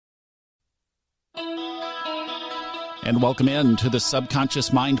And welcome in to the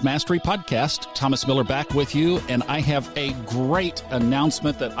Subconscious Mind Mastery Podcast. Thomas Miller back with you, and I have a great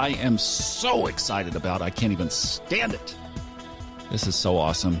announcement that I am so excited about. I can't even stand it. This is so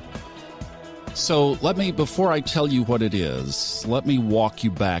awesome. So before I tell you what it is, let me walk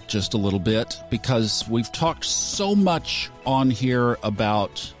you back just a little bit, because we've talked so much on here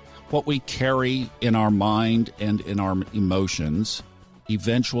about what we carry in our mind and in our emotions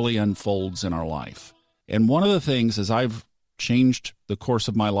eventually unfolds in our life. And one of the things, as I've changed the course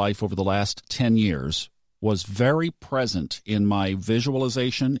of my life over the last 10 years, was very present in my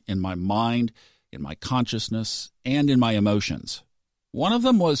visualization, in my mind, in my consciousness, and in my emotions. One of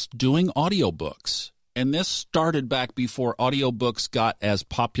them was doing audiobooks. And this started back before audiobooks got as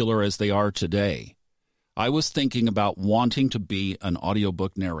popular as they are today. I was thinking about wanting to be an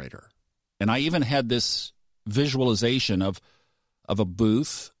audiobook narrator. And I even had this visualization of a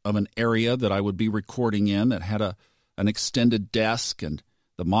booth, of an area that I would be recording in that had an extended desk and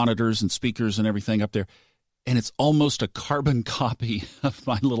the monitors and speakers and everything up there. And it's almost a carbon copy of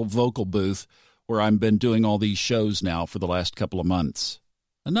my little vocal booth where I've been doing all these shows now for the last couple of months.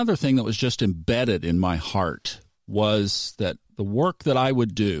 Another thing that was just embedded in my heart was that the work that I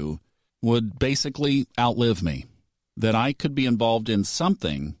would do would basically outlive me, that I could be involved in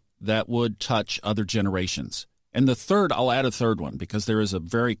something that would touch other generations. And the third, I'll add a third one, because there is a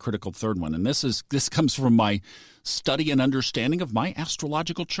very critical third one. And this comes from my study and understanding of my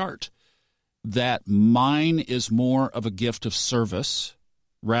astrological chart, that mine is more of a gift of service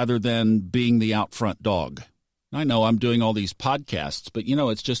rather than being the out front dog. I know I'm doing all these podcasts, but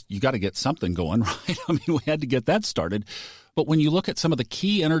it's just, you got to get something going, right? I mean, we had to get that started. But when you look at some of the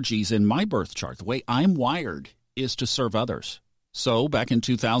key energies in my birth chart, the way I'm wired is to serve others. So back in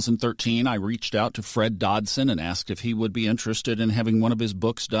 2013, I reached out to Fred Dodson and asked if he would be interested in having one of his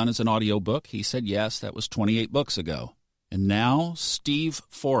books done as an audiobook. He said yes. That was 28 books ago. And now Steve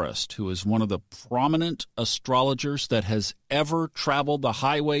Forrest, who is one of the prominent astrologers that has ever traveled the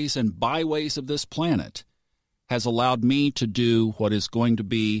highways and byways of this planet, has allowed me to do what is going to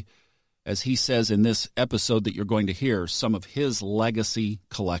be, as he says in this episode that you're going to hear, some of his legacy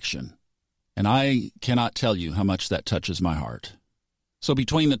collection. And I cannot tell you how much that touches my heart. So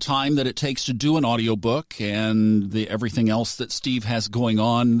between the time that it takes to do an audiobook and everything else that Steve has going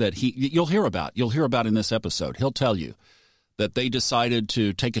on that you'll hear about in this episode, he'll tell you that they decided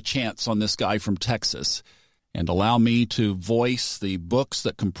to take a chance on this guy from Texas and allow me to voice the books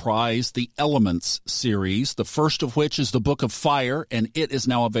that comprise the Elements series, the first of which is the Book of Fire, and it is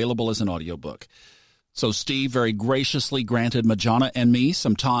now available as an audiobook. So Steve very graciously granted Majana and me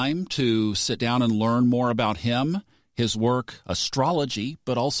some time to sit down and learn more about him, his work, astrology,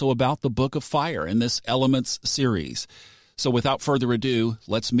 but also about the Book of Fire in this Elements series. So without further ado,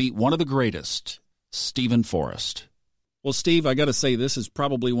 let's meet one of the greatest, Stephen Forrest. Well, Steve, I got to say, this is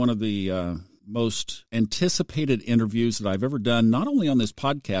probably one of the most anticipated interviews that I've ever done, not only on this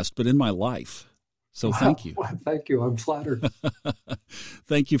podcast, but in my life. So thank you. Well, thank you. I'm flattered.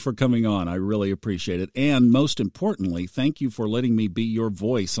 Thank you for coming on. I really appreciate it. And most importantly, thank you for letting me be your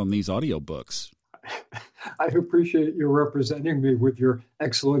voice on these audiobooks. I appreciate you representing me with your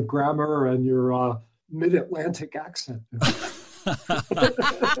excellent grammar and your mid-Atlantic accent.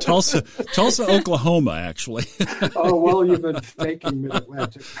 Tulsa, Oklahoma, actually. Oh, well, you've been faking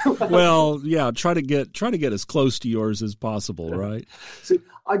mid-Atlantic. Well, yeah, try to get as close to yours as possible, right? See,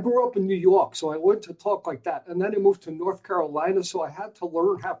 I grew up in New York, so I learned to talk like that. And then I moved to North Carolina, so I had to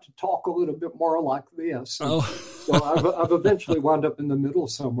learn how to talk a little bit more like this. So I've eventually wound up in the middle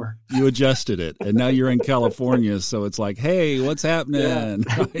somewhere. You adjusted it, and now you're in California, so it's like, hey, what's happening?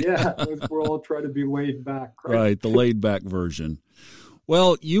 Yeah, yeah, we're all trying to be laid back. Right, the laid back version.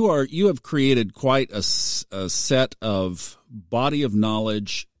 Well, you have created quite a set of body of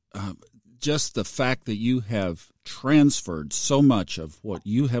knowledge. Just the fact that you have transferred so much of what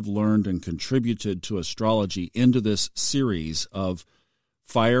you have learned and contributed to astrology into this series of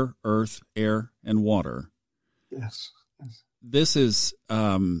fire, earth, air, and water. Yes. This is,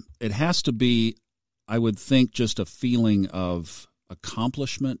 it has to be, I would think, just a feeling of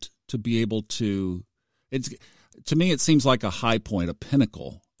accomplishment to be able to, to me, it seems like a high point, a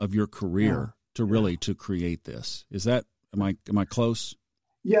pinnacle of your career to create this. Is that, am I close?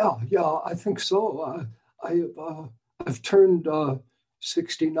 Yeah, I think so. I've turned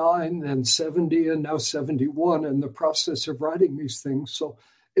 69 and 70 and now 71 in the process of writing these things. So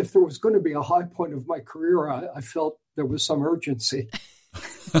if there was going to be a high point of my career, I felt there was some urgency.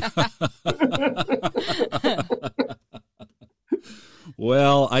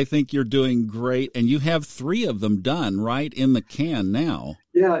 Well, I think you're doing great. And you have 3 of them done right in the can now.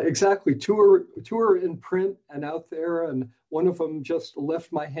 Yeah, exactly. Two are in print and out there, and one of them just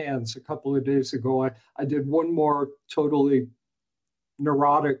left my hands a couple of days ago. I did one more totally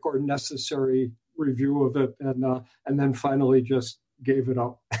neurotic or necessary review of it, and then finally just gave it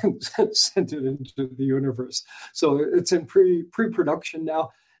up and sent it into the universe. So it's in pre-production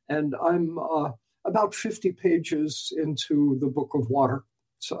now, and I'm about 50 pages into the Book of Water.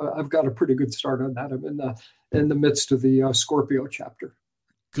 So I've got a pretty good start on that. I'm in the midst of the Scorpio chapter.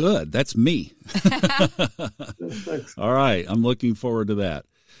 Good. That's me. Thanks. All right. I'm looking forward to that.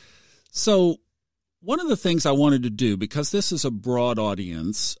 So one of the things I wanted to do, because this is a broad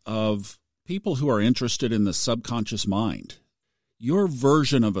audience of people who are interested in the subconscious mind, your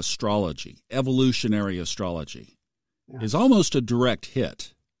version of astrology, evolutionary astrology, is almost a direct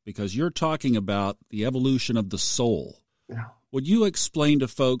hit because you're talking about the evolution of the soul. Yeah. Would you explain to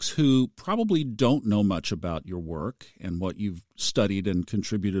folks who probably don't know much about your work and what you've studied and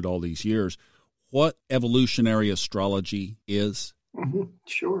contributed all these years, what evolutionary astrology is? Mm-hmm.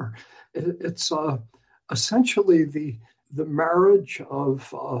 Sure. It's essentially the marriage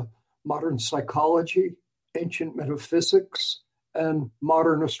of modern psychology, ancient metaphysics, and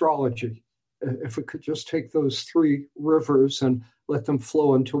modern astrology. If we could just take those three rivers and let them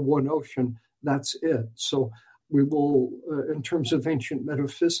flow into one ocean, that's it. So we will, in terms of ancient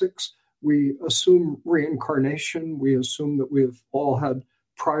metaphysics, we assume reincarnation. We assume that we've all had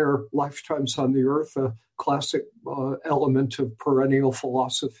prior lifetimes on the earth, a classic element of perennial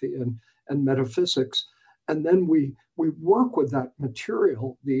philosophy and metaphysics. And then we work with that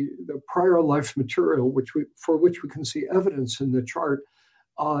material, the prior life material, for which we can see evidence in the chart,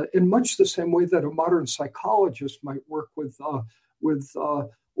 in much the same way that a modern psychologist might work with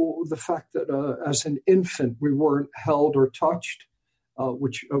the fact that as an infant we weren't held or touched,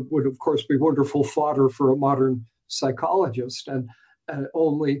 which would of course be wonderful fodder for a modern psychologist. And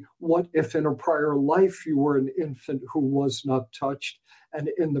only what if in a prior life you were an infant who was not touched, and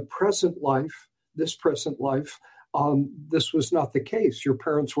in the present life, this was not the case. Your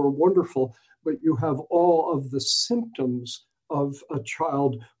parents were wonderful, but you have all of the symptoms of a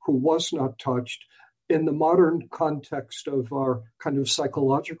child who was not touched. In the modern context of our kind of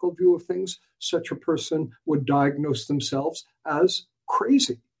psychological view of things, such a person would diagnose themselves as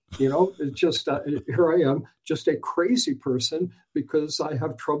crazy. It's just here I am, just a crazy person because I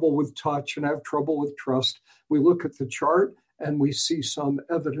have trouble with touch and I have trouble with trust. We look at the chart and we see some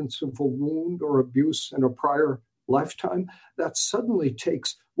evidence of a wound or abuse in a prior lifetime. That suddenly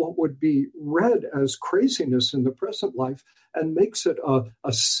takes what would be read as craziness in the present life and makes it a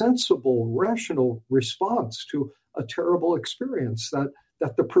sensible, rational response to a terrible experience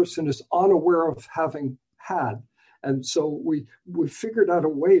that the person is unaware of having had. And so we figured out a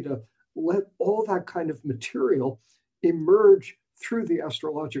way to let all that kind of material emerge through the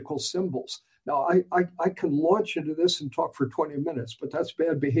astrological symbols. Now, I can launch into this and talk for 20 minutes, but that's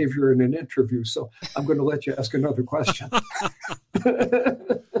bad behavior in an interview. So I'm going to let you ask another question.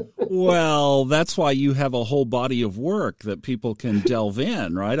 Well, that's why you have a whole body of work that people can delve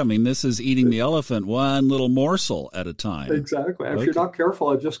in, right? I mean, this is eating the elephant one little morsel at a time. Exactly. If you're not careful,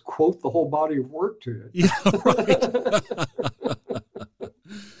 I just quote the whole body of work to you. Yeah, right.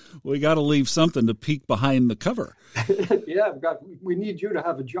 We got to leave something to peek behind the cover. Yeah, we need you to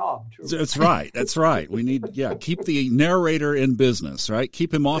have a job, too. That's right. That's right. We need, keep the narrator in business, right?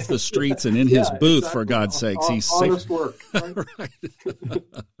 Keep him off the streets and in his booth, exactly. For God's sakes. He's honest safe. Work, right? Right.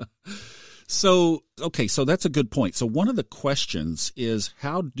 So that's a good point. So one of the questions is,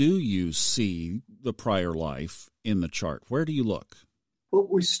 how do you see the prior life in the chart? Where do you look? Well,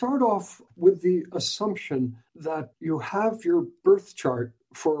 we start off with the assumption that you have your birth chart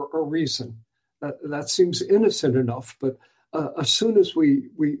for a reason. That seems innocent enough, but as soon as we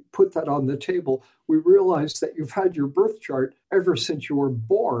put that on the table, we realize that you've had your birth chart ever since you were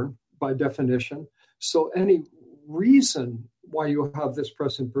born, by definition. So any reason why you have this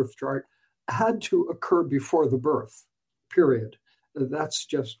present birth chart had to occur before the birth, period. That's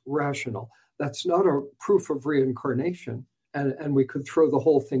just rational. That's not a proof of reincarnation. And we could throw the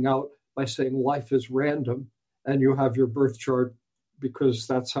whole thing out by saying life is random and you have your birth chart because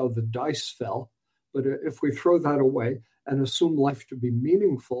that's how the dice fell. But if we throw that away and assume life to be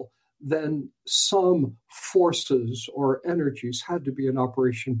meaningful, then some forces or energies had to be in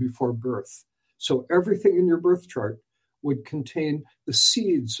operation before birth. So everything in your birth chart would contain the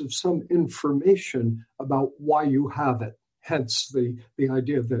seeds of some information about why you have it. Hence the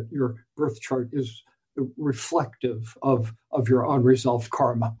idea that your birth chart is reflective of your unresolved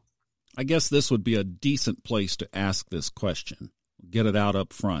karma. I guess this would be a decent place to ask this question. Get it out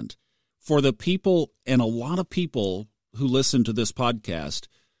up front. For the people, and a lot of people who listen to this podcast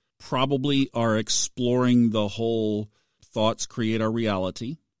probably are exploring the whole thoughts create our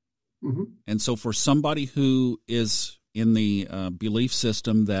reality. Mm-hmm. And so for somebody who is in the belief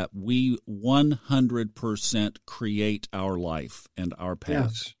system that we 100% create our life and our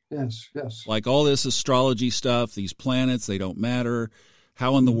path. Yes. Like all this astrology stuff, these planets, they don't matter.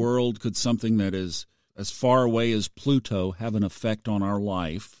 How in the world could something that is as far away as Pluto have an effect on our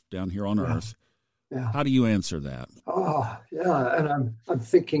life down here on Earth? Yeah. How do you answer that? Oh, yeah, and I'm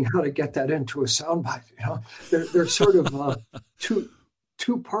thinking how to get that into a soundbite. There's sort of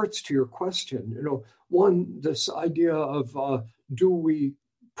two parts to your question. One, this idea of do we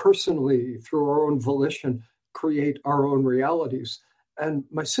personally, through our own volition, create our own realities? And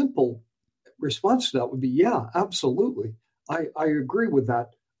my simple response to that would be, yeah, absolutely. I agree with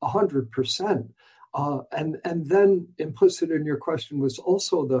that 100%. And then implicit in your question was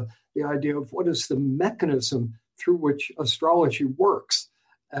also the idea of what is the mechanism through which astrology works.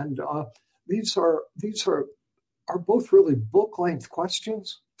 And these are both really book-length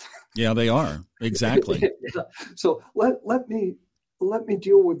questions. Yeah, they are. Exactly. Yeah. So let me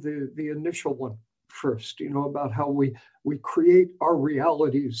deal with the initial one first, about how we create our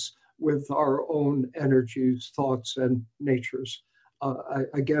realities with our own energies, thoughts, and natures. I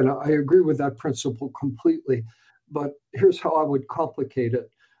agree with that principle completely, but here's how I would complicate it.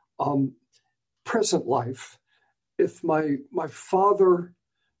 Present life, if my father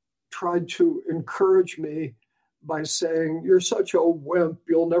tried to encourage me by saying, you're such a wimp,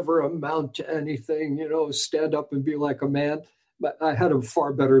 you'll never amount to anything, stand up and be like a man. But I had a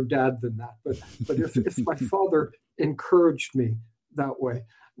far better dad than that. But if my father encouraged me that way,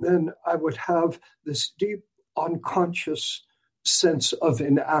 then I would have this deep unconscious sense of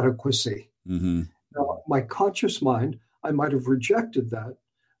inadequacy. Mm-hmm. Now, my conscious mind, I might have rejected that,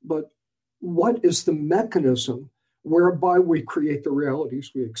 but what is the mechanism whereby we create the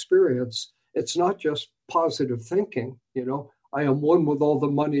realities we experience? It's not just positive thinking, I am one with all the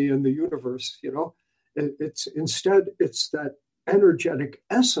money in the universe, it's that energetic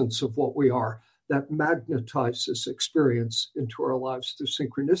essence of what we are that magnetizes experience into our lives through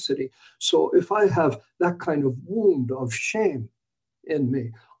synchronicity. So if I have that kind of wound of shame in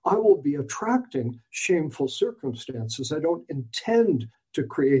me, I will be attracting shameful circumstances. I don't intend to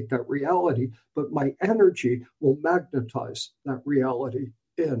create that reality, but my energy will magnetize that reality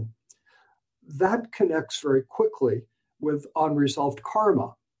in. That connects very quickly with unresolved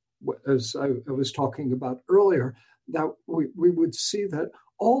karma, as I was talking about earlier, that we would see that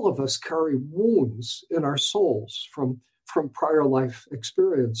all of us carry wounds in our souls from prior life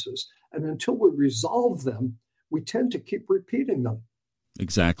experiences. And until we resolve them, we tend to keep repeating them.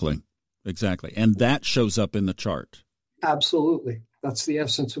 Exactly. And that shows up in the chart. Absolutely. That's the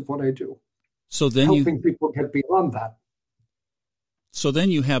essence of what I do. So then helping people get beyond that. So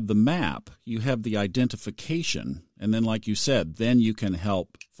then you have the map, you have the identification, and then like you said, then you can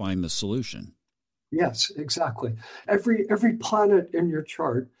help find the solution. Yes, exactly. Every planet in your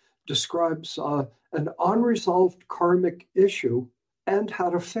chart describes an unresolved karmic issue and how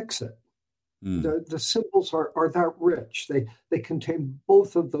to fix it. The symbols are that rich. They contain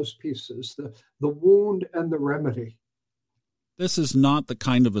both of those pieces, the wound and the remedy. This is not the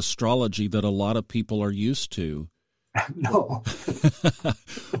kind of astrology that a lot of people are used to. No.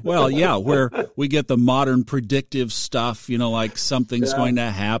 Well, yeah, where we get the modern predictive stuff, like something's going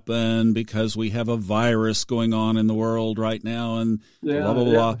to happen because we have a virus going on in the world right now and blah, blah,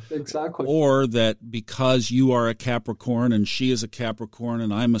 blah. Exactly. Or that because you are a Capricorn and she is a Capricorn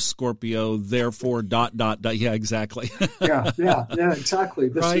and I'm a Scorpio, therefore ... Yeah, exactly. yeah, exactly.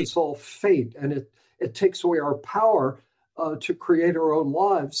 This is all fate, and it takes away our power to create our own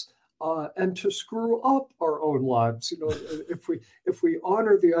lives. And to screw up our own lives. If we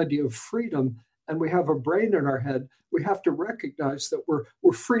honor the idea of freedom and we have a brain in our head, we have to recognize that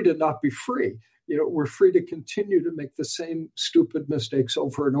we're free to not be free. We're free to continue to make the same stupid mistakes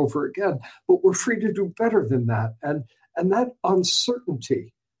over and over again, but we're free to do better than that. And that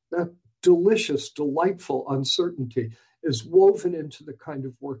uncertainty, that delicious, delightful uncertainty, is woven into the kind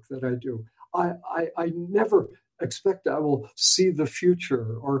of work that I do. I never expect I will see the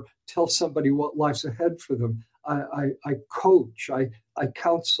future or tell somebody what lies ahead for them. I coach, I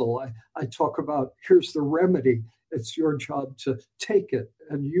counsel, I talk about, here's the remedy. It's your job to take it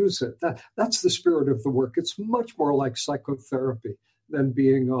and use it. That's the spirit of the work. It's much more like psychotherapy than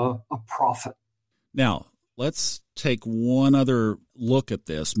being a prophet. Now, let's take one other look at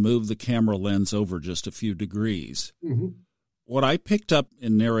this, move the camera lens over just a few degrees. Mm-hmm. What I picked up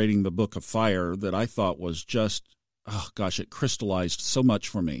in narrating the Book of Fire that I thought was just, it crystallized so much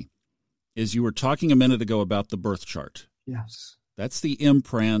for me, is you were talking a minute ago about the birth chart. Yes. That's the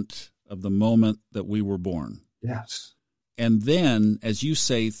imprint of the moment that we were born. Yes. And then, as you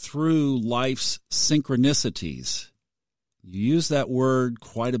say, through life's synchronicities, you use that word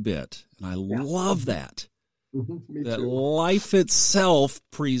quite a bit, and I love that. Me that too. Life itself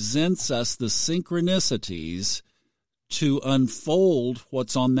presents us the synchronicities to unfold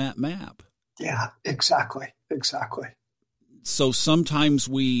what's on that map. Yeah, exactly. So sometimes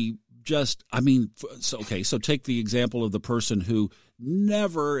we just, so take the example of the person who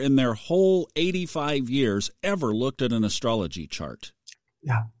never in their whole 85 years ever looked at an astrology chart.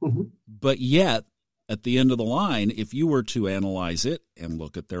 Yeah. Mm-hmm. But yet, at the end of the line, if you were to analyze it and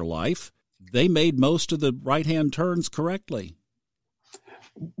look at their life, they made most of the right-hand turns correctly.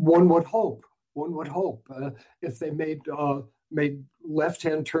 One would hope. If they made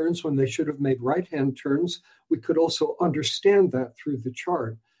left-hand turns when they should have made right-hand turns, we could also understand that through the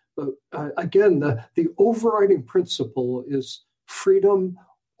chart. But again, the overriding principle is freedom,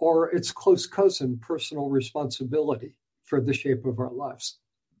 or its close cousin, personal responsibility for the shape of our lives.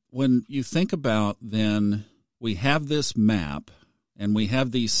 When you think about, then, we have this map and we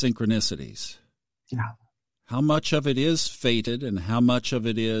have these synchronicities. Yeah. How much of it is fated and how much of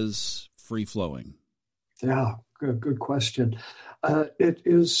it is free-flowing? Yeah, good question. It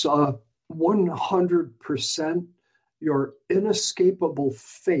is 100% your inescapable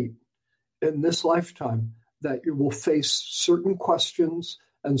fate in this lifetime that you will face certain questions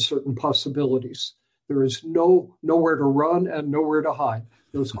and certain possibilities. There is nowhere to run and nowhere to hide.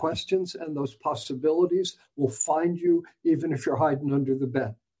 Those questions and those possibilities will find you even if you're hiding under the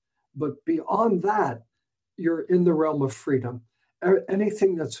bed. But beyond that, you're in the realm of freedom.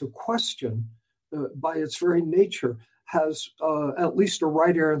 Anything that's a question, by its very nature, has at least a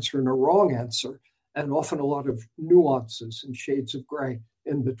right answer and a wrong answer, and often a lot of nuances and shades of gray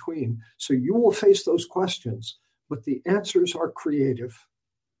in between. So you will face those questions, but the answers are creative.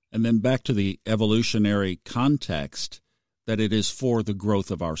 And then back to the evolutionary context, that it is for the growth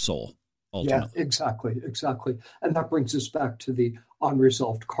of our soul, ultimately. Yeah, exactly. And that brings us back to the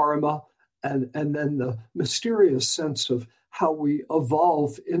unresolved karma, and then the mysterious sense of how we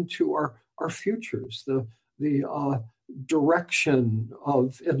evolve into our futures, the direction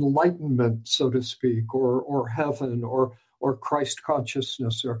of enlightenment, so to speak, or heaven, or Christ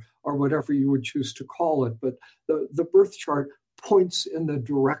consciousness, or whatever you would choose to call it. But the birth chart points in the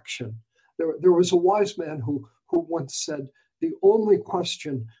direction. There was a wise man who once said, the only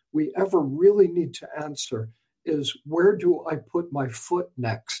question we ever really need to answer is, where do I put my foot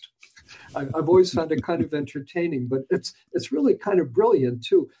next? I've always found it kind of entertaining, but it's really kind of brilliant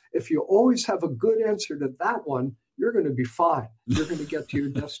too. If you always have a good answer to that one, you're going to be fine. You're going to get to your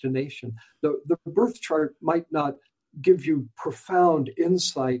destination. The birth chart might not give you profound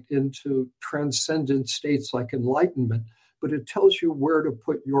insight into transcendent states like enlightenment, but it tells you where to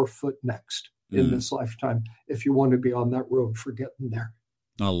put your foot next in this lifetime if you want to be on that road for getting there.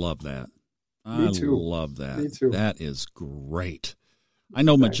 I love that. Me too. Love that. Me too. That is great. I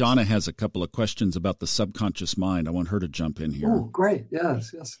know Thanks. Majana has a couple of questions about the subconscious mind. I want her to jump in here. Oh, great.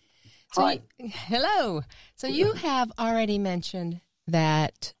 Yes. Hi. Hello. So you have already mentioned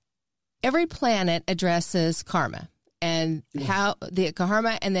that every planet addresses karma and how the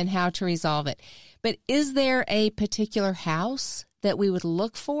karma and then how to resolve it. But is there a particular house that we would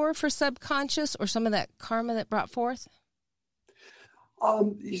look for subconscious or some of that karma that brought forth?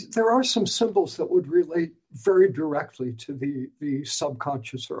 There are some symbols that would relate very directly to the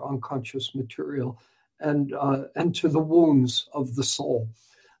subconscious or unconscious material and to the wounds of the soul.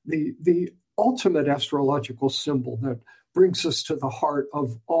 The ultimate astrological symbol that brings us to the heart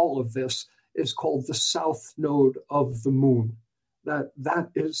of all of this is called the south node of the moon. That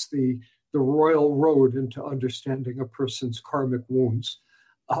is the royal road into understanding a person's karmic wounds.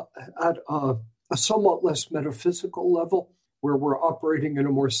 At a somewhat less metaphysical level, where we're operating in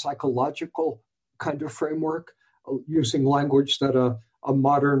a more psychological kind of framework, using language that a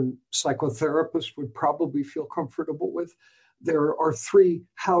modern psychotherapist would probably feel comfortable with, there are 3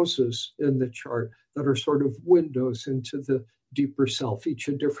 houses in the chart that are sort of windows into the deeper self, each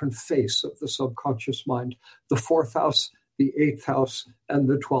a different face of the subconscious mind. The 4th house, the 8th house, and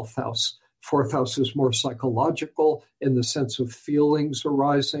the 12th house. 4th house is more psychological in the sense of feelings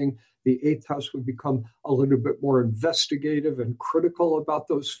arising. The 8th house would become a little bit more investigative and critical about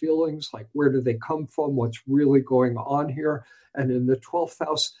those feelings, like where do they come from, what's really going on here. And in the 12th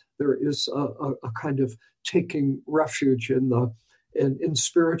house, there is a kind of taking refuge in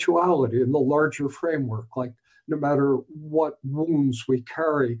spirituality, in the larger framework. Like no matter what wounds we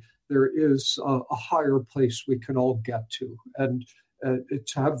carry, there is a higher place we can all get to. And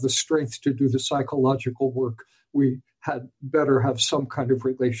to have the strength to do the psychological work, we had better have some kind of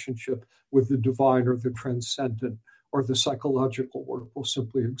relationship with the divine or the transcendent, or the psychological work will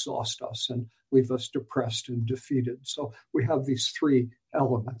simply exhaust us and leave us depressed and defeated. So we have these three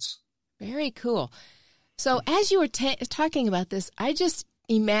elements. Very cool. So as you were talking about this, I just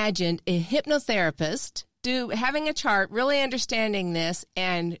imagined a hypnotherapist having a chart, really understanding this,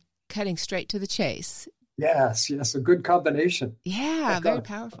 and cutting straight to the chase. Yes, a good combination. Yeah, like very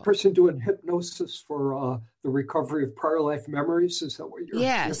powerful. A person doing hypnosis for the recovery of prior life memories. Is that what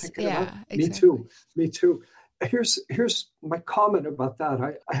you're thinking about? Exactly. Me too. Here's my comment about that.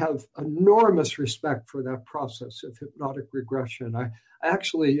 I have enormous respect for that process of hypnotic regression. I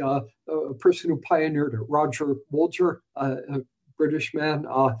actually, a person who pioneered it, Roger Wolger, a British man,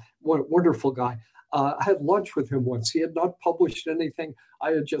 wonderful guy. I had lunch with him once. He had not published anything.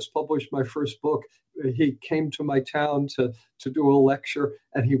 I had just published my first book. He came to my town to do a lecture,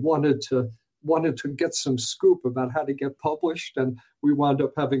 and he wanted to get some scoop about how to get published. And we wound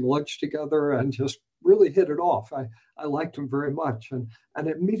up having lunch together and just really hit it off. I liked him very much. And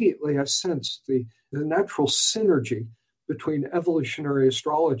immediately I sensed the natural synergy between evolutionary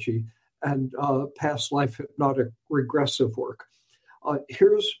astrology and past life hypnotic regressive work.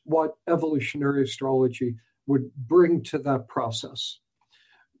 Here's what evolutionary astrology would bring to that process.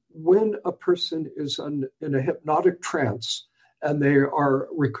 When a person is in a hypnotic trance and they are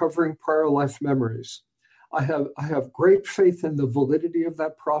recovering prior life memories, I have great faith in the validity of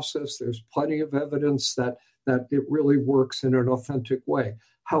that process. There's plenty of evidence that it really works in an authentic way.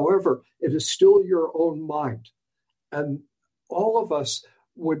 However, it is still your own mind. And all of us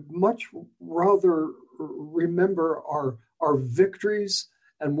would much rather remember our victories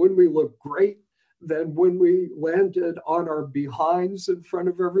and when we look great than when we landed on our behinds in front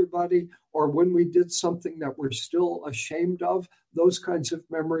of everybody, or when we did something that we're still ashamed of. Those kinds of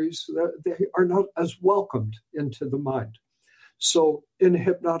memories, they are not as welcomed into the mind. So in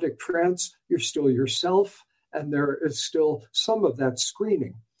hypnotic trance, you're still yourself, and there is still some of that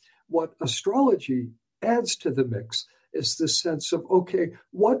screening. What astrology adds to the mix is the sense of, okay,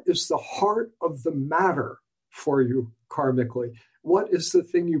 what is the heart of the matter for you karmically? What is the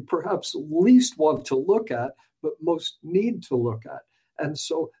thing you perhaps least want to look at, but most need to look at? And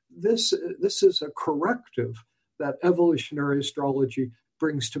so this is a corrective that evolutionary astrology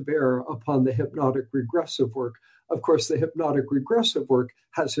brings to bear upon the hypnotic regressive work. Of course, the hypnotic regressive work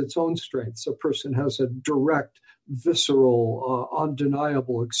has its own strengths. A person has a direct, visceral,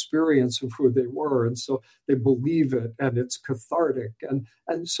 undeniable experience of who they were, and so they believe it, and it's cathartic.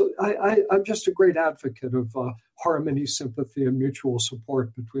 And so I'm just a great advocate of harmony, sympathy, and mutual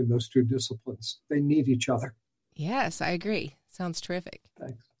support between those two disciplines. They need each other. Yes, I agree. Sounds terrific.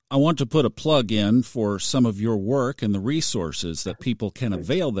 Thanks. I want to put a plug in for some of your work and the resources that people can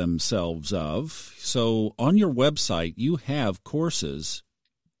avail themselves of. So on your website, you have courses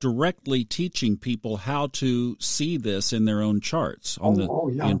directly teaching people how to see this in their own charts on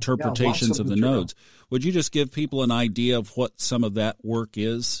the interpretations of the nodes. Would you just give people an idea of what some of that work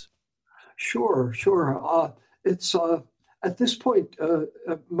is? Sure. It's at this point,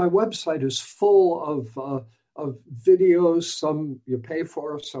 my website is full of videos. Some you pay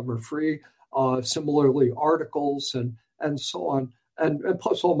for, some are free. Similarly, articles and so on, and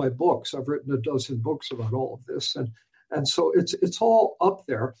plus all my books. I've written a dozen books about all of this, and so it's all up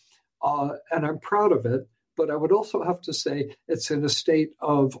there, and I'm proud of it. But I would also have to say it's in a state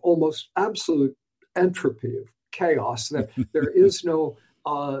of almost absolute entropy, of chaos. That there is no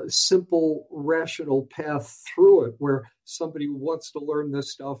simple, rational path through it where somebody who wants to learn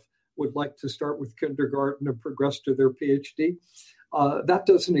this stuff would like to start with kindergarten and progress to their PhD. That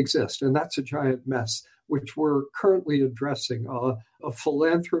doesn't exist, and that's a giant mess, which we're currently addressing. A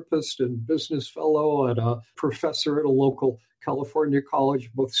philanthropist and business fellow and a professor at a local California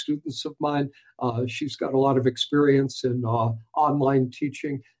college, both students of mine. She's got a lot of experience in online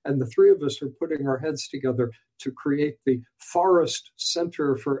teaching, and the three of us are putting our heads together to create the Forest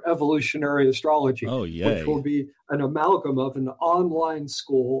Center for Evolutionary Astrology, which will be an amalgam of an online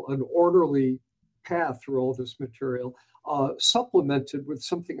school, an orderly path through all this material, supplemented with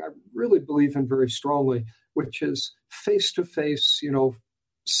something I really believe in very strongly, which is face-to-face,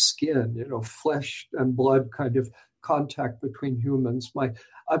 skin, flesh and blood kind of contact between humans.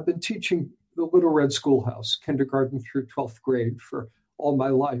 I've been teaching the Little Red Schoolhouse, kindergarten through 12th grade, for all my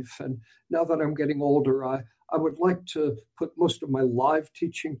life. And now that I'm getting older, I would like to put most of my live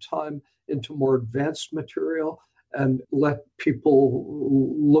teaching time into more advanced material and let people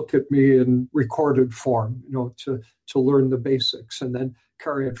look at me in recorded form, to learn the basics, and then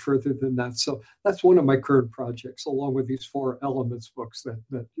carry it further than that. So that's one of my current projects, along with these 4 Elements books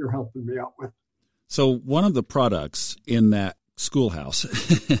that you're helping me out with. So one of the products in that schoolhouse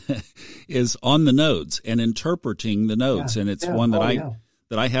is on the nodes and interpreting the nodes. And it's one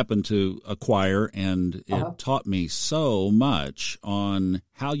that I happened to acquire, and it taught me so much on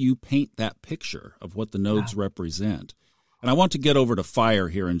how you paint that picture of what the nodes represent. And I want to get over to fire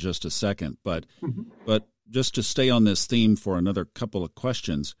here in just a second, but just to stay on this theme for another couple of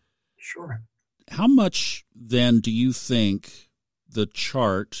questions. Sure. How much then do you think the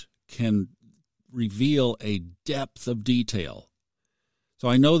chart can reveal a depth of detail? So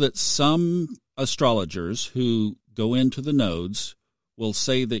I know that some astrologers who go into the nodes will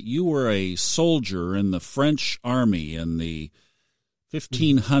say that you were a soldier in the French army in the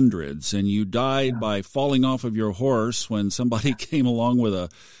 1500s and you died by falling off of your horse when somebody came along with a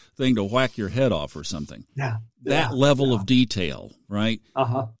thing to whack your head off or something. That level of detail, right?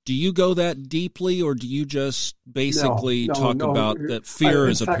 Do you go that deeply, or do you just basically talk about that fear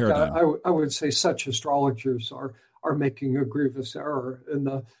is a paradigm? I would say such astrologers are making a grievous error in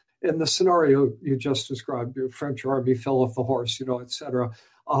the scenario you just described. The French army fell off the horse, et cetera.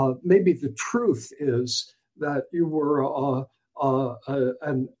 Maybe the truth is that you were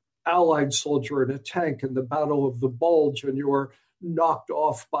an Allied soldier in a tank in the Battle of the Bulge, and you were knocked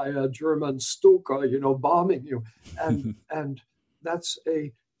off by a German Stuka, bombing you. And that's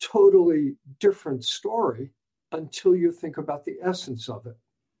a totally different story until you think about the essence of it.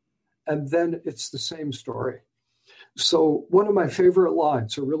 And then it's the same story. So one of my favorite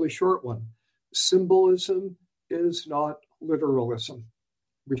lines, a really short one: symbolism is not literalism.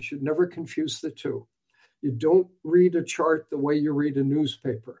 We should never confuse the two. You don't read a chart the way you read a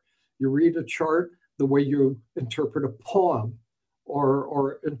newspaper. You read a chart the way you interpret a poem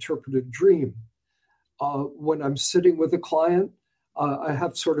or interpret a dream. When I'm sitting with a client, I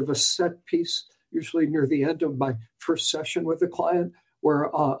have sort of a set piece, usually near the end of my first session with a client,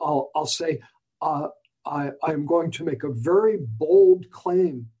 where I'll say, I'm going to make a very bold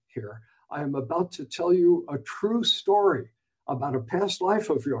claim here. I am about to tell you a true story about a past life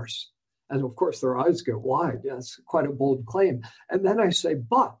of yours. And of course, their eyes get wide. That's quite a bold claim. And then I say,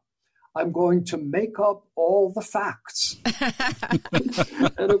 but I'm going to make up all the facts.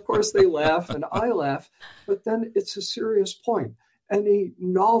 And of course, they laugh and I laugh. But then it's a serious point. Any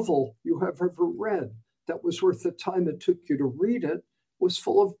novel you have ever read that was worth the time it took you to read it was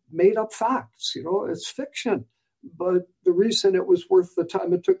full of made up facts. It's fiction. But the reason it was worth the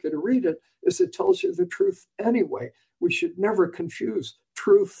time it took you to read it is it tells you the truth anyway. We should never confuse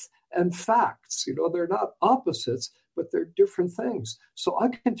truth and facts. They're not opposites, but they're different things. So I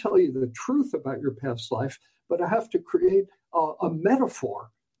can tell you the truth about your past life, but I have to create a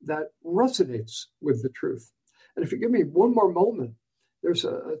metaphor that resonates with the truth. And if you give me one more moment, there's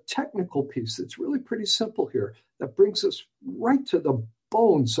a technical piece that's really pretty simple here that brings us right to the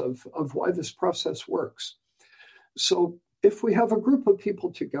bones of why this process works. So if we have a group of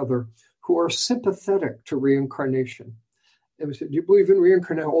people together who are sympathetic to reincarnation, and we said, do you believe in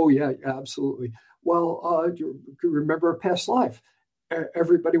reincarnation? Oh, yeah, absolutely. Well, do you remember a past life?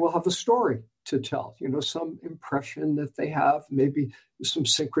 Everybody will have a story to tell, some impression that they have, maybe some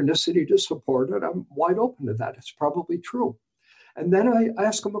synchronicity to support it. I'm wide open to that. It's probably true. And then I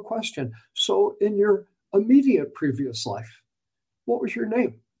ask them a question. So in your immediate previous life, what was your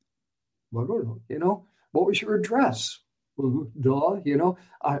name? I don't know. What was your address? Duh,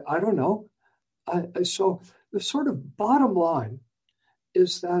 I don't know. So the sort of bottom line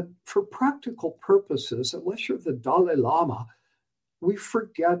is that for practical purposes, unless you're the Dalai Lama, we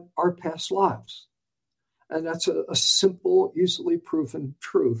forget our past lives. And that's a simple, easily proven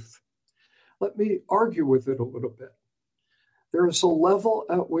truth. Let me argue with it a little bit. There is a level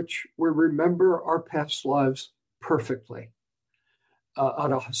at which we remember our past lives perfectly.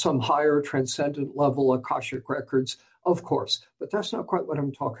 On some higher transcendent level, Akashic records, of course, but that's not quite what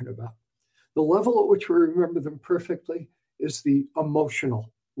I'm talking about. The level at which we remember them perfectly is the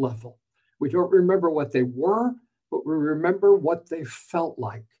emotional level. We don't remember what they were, but we remember what they felt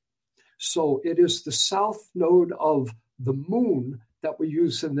like. So it is the south node of the moon that we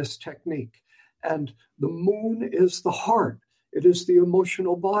use in this technique. And the moon is the heart. It is the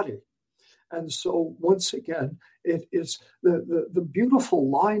emotional body. And so once again, it is the beautiful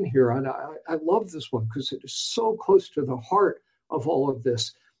line here, and I love this one because it is so close to the heart of all of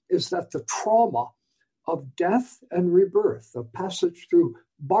this, is that the trauma of death and rebirth, of passage through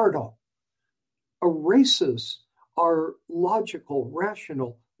Bardo, erases our logical,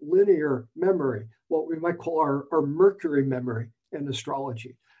 rational, linear memory, what we might call our Mercury memory in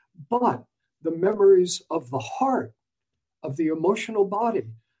astrology. But the memories of the heart of the emotional body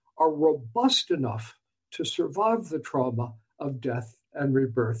are robust enough to survive the trauma of death and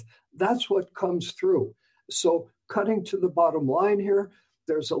rebirth. That's what comes through. So cutting to the bottom line here,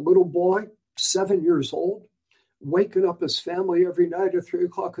 there's a little boy, 7 years old, waking up his family every night at 3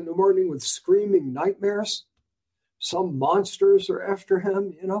 o'clock in the morning with screaming nightmares. Some monsters are after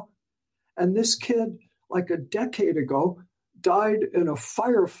him, And this kid, like a decade ago, died in a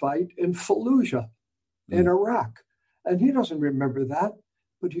firefight in Fallujah in Iraq. And he doesn't remember that,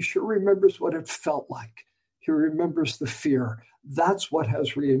 but he sure remembers what it felt like. He remembers the fear. That's what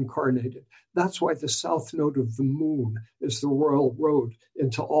has reincarnated. That's why the south node of the moon is the royal road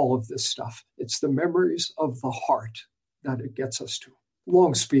into all of this stuff. It's the memories of the heart that it gets us to.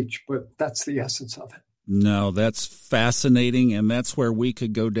 Long speech, but that's the essence of it. No, that's fascinating, and that's where we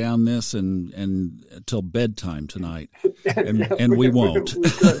could go down this and till bedtime tonight, and we won't. We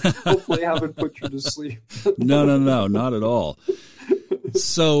could. Hopefully, haven't put you to sleep. No, not at all.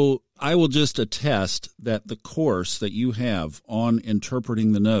 So I will just attest that the course that you have on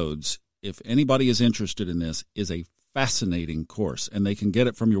interpreting the nodes, if anybody is interested in this, is a fascinating course, and they can get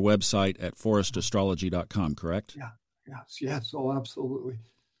it from your website at forestastrology.com, correct? Yeah. Yes. Oh, absolutely.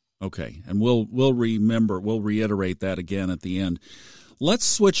 Okay, and we'll reiterate that again at the end. Let's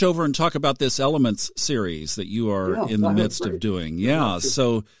switch over and talk about this Elements series that you are in the midst of doing. Yeah,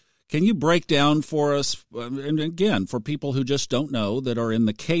 so can you break down for us, and again, for people who just don't know, that are in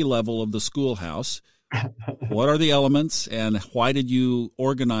the K level of the schoolhouse, what are the elements, and why did you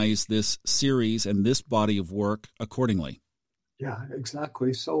organize this series and this body of work accordingly? Yeah,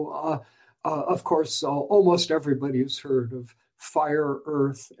 exactly. So, of course, almost everybody has heard of fire,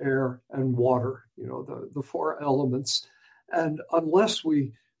 earth, air, and water, the four elements. And unless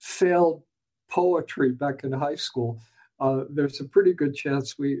we failed poetry back in high school, there's a pretty good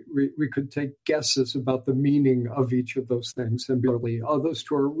chance we could take guesses about the meaning of each of those things. And those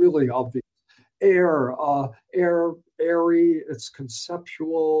two are really obvious. Air, airy, it's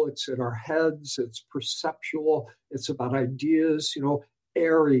conceptual, it's in our heads, it's perceptual, it's about ideas,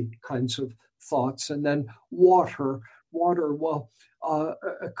 airy kinds of thoughts. And then water, well,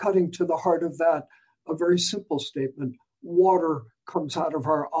 cutting to the heart of that, a very simple statement. Water comes out of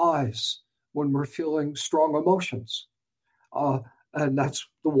our eyes when we're feeling strong emotions. And that's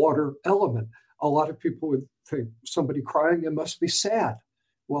the water element. A lot of people would think somebody crying, it must be sad.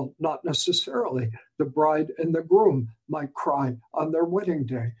 Well, not necessarily. The bride and the groom might cry on their wedding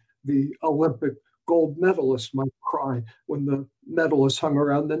day. The Olympic gold medalist might cry when the medal is hung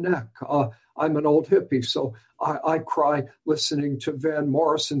around the neck. I'm an old hippie, so I cry listening to Van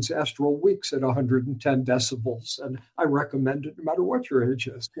Morrison's Astral Weeks at 110 decibels, and I recommend it no matter what your age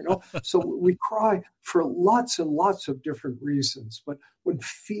is, So we cry for lots and lots of different reasons, but when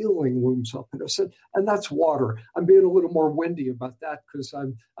feeling looms up in us, and that's water. I'm being a little more windy about that because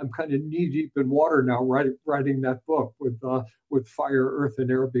I'm kind of knee deep in water now, writing that book with fire, earth,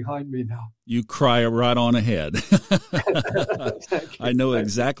 and air behind me now. You cry right on ahead. I know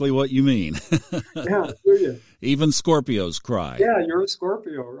exactly what you mean. Yeah, do you? Even Scorpios cry. Yeah, you're a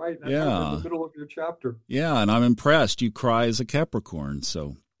Scorpio, right? That's in the middle of your chapter. Yeah, and I'm impressed. You cry as a Capricorn,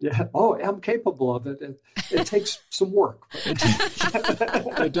 so. Yeah. Oh, I'm capable of it. It takes some work.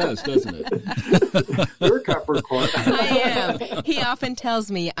 It does, doesn't it? You're a Capricorn. I am. He often tells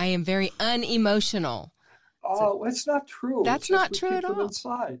me I am very unemotional. Oh, it's not true. That's not true at all.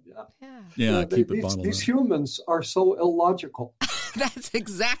 Inside. Yeah, keep it bottled up. These humans are so illogical. That's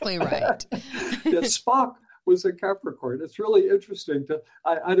exactly right. Spock was a Capricorn. It's really interesting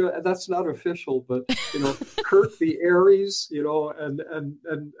I don't, that's not official, but Kirk the Aries, and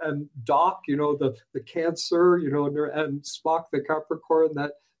Doc, the Cancer, and Spock the Capricorn.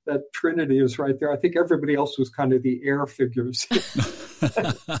 That trinity is right there. I think everybody else was kind of the air figures.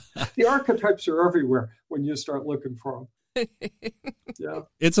 The archetypes are everywhere when you start looking for them. Yeah,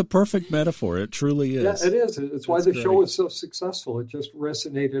 it's a perfect metaphor. It truly is. Yeah, it is. It's why the show is so successful. It just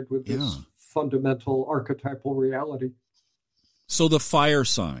resonated with this fundamental archetypal reality. So the fire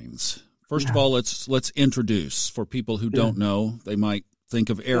signs. First of all, let's introduce for people who don't know. They might think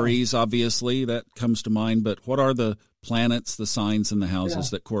of Aries, obviously, that comes to mind. But what are the planets, the signs, and the houses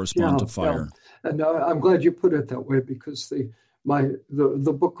that correspond to fire? Yeah. And I'm glad you put it that way, because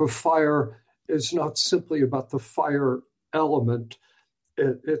the book of fire is not simply about the fire element.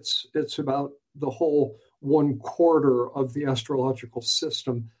 It's about the whole 1/4 of the astrological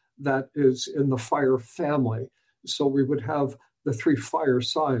system that is in the fire family. So we would have the 3 fire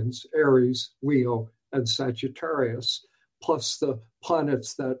signs, Aries, Leo, and Sagittarius, plus the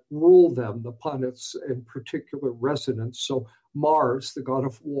planets that rule them, the planets in particular resonance. So Mars, the god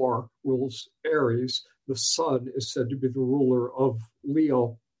of war, rules Aries. the sun is said to be the ruler of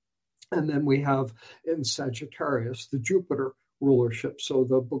Leo. And then we have in Sagittarius, the Jupiter rulership. So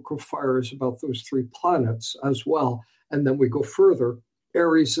the Book of Fire is about those 3 planets as well. And then we go further.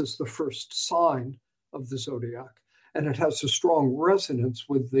 Aries is the first sign of the zodiac, and it has a strong resonance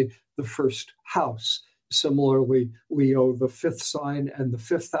with the first house. Similarly, Leo, the 5th sign and the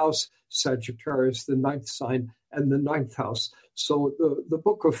 5th house, Sagittarius, the 9th sign and the 9th house. So the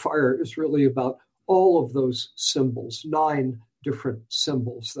Book of Fire is really about all of those symbols, 9 different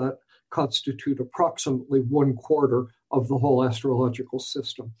symbols that constitute approximately 1/4 of the whole astrological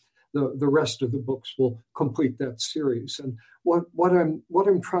system. The rest of the books will complete that series. And what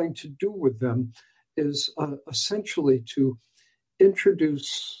I'm trying to do with them is essentially to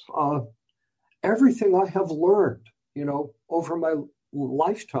introduce everything I have learned, over my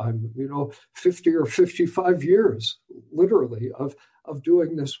lifetime, 50 or 55 years, literally, of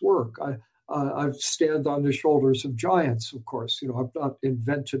doing this work. I stand on the shoulders of giants, of course. I've not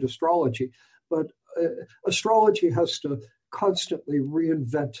invented astrology, but astrology has to constantly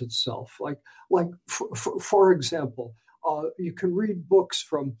reinvent itself. For example, you can read books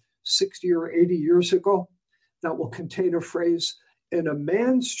from 60 or 80 years ago that will contain a phrase, in a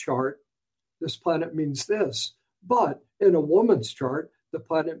man's chart, this planet means this, but in a woman's chart, the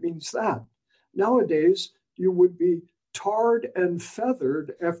planet means that. Nowadays, you would be tarred and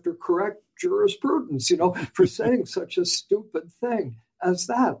feathered after correct jurisprudence, for saying such a stupid thing as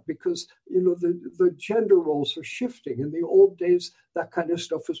that, because, the gender roles are shifting. In the old days, that kind of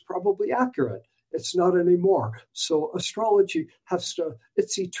stuff was probably accurate. It's not anymore. So astrology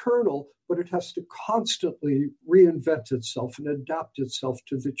it's eternal, but it has to constantly reinvent itself and adapt itself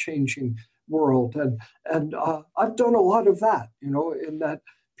to the changing world. And I've done a lot of that, in that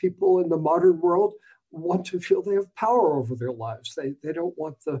people in the modern world want to feel they have power over their lives. They don't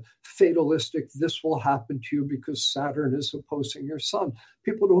want the fatalistic, this will happen to you because Saturn is opposing your sun.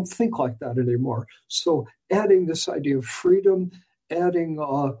 People don't think like that anymore. So adding this idea of freedom, adding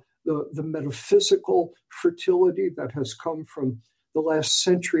the metaphysical fertility that has come from the last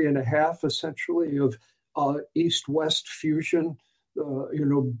century and a half, essentially, of East-West fusion,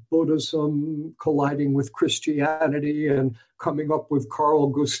 Buddhism colliding with Christianity and coming up with Carl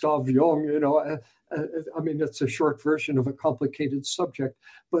Gustav Jung, it's a short version of a complicated subject,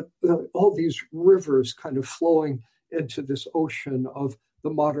 but all these rivers kind of flowing into this ocean of the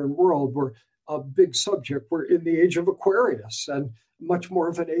modern world were a big subject. We're in the age of Aquarius and much more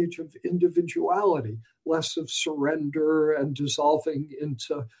of an age of individuality, less of surrender and dissolving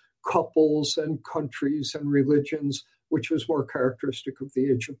into couples and countries and religions, which was more characteristic of the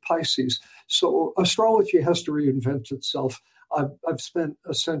age of Pisces. So astrology has to reinvent itself. I've spent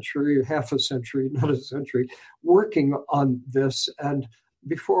half a century, not a century, working on this. And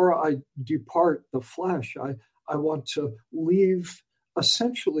before I depart the flesh, I want to leave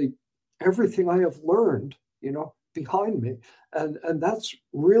essentially everything I have learned, behind me. And that's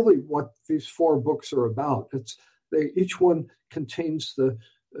really what these 4 books are about. Each one contains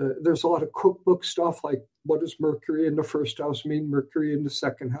there's a lot of cookbook stuff, like what does Mercury in the first house mean, Mercury in the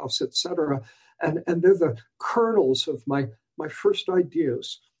second house, etc. And they're the kernels of my first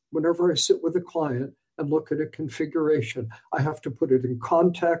ideas. Whenever I sit with a client and look at a configuration, I have to put it in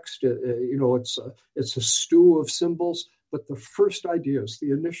context. It's a stew of symbols, but the first ideas,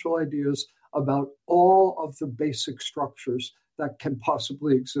 the initial ideas about all of the basic structures that can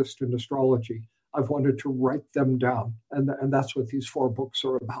possibly exist in astrology, I've wanted to write them down. And that's what these 4 books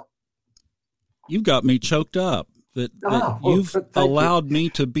are about. You've got me choked up. That you've allowed me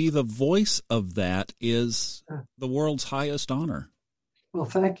to be the voice of that is the world's highest honor. Well,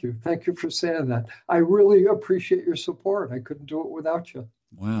 thank you. Thank you for saying that. I really appreciate your support. I couldn't do it without you.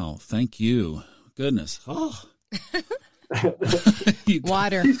 Wow. Thank you. Goodness. Oh.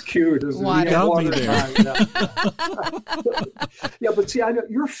 Water. He's cute, isn't Water. he? Got me there. Yeah, but see, I know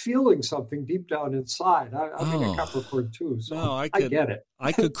you're feeling something deep down inside. I'm a Capricorn too, so no, I get it.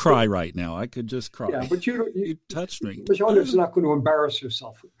 I could cry right now. I could just cry. Yeah, but you touched me. But Joanna's not going to embarrass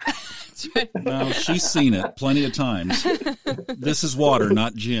herself. That's right. No, she's seen it plenty of times. This is water,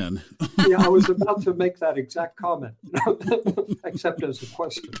 not gin. Yeah, I was about to make that exact comment, except as a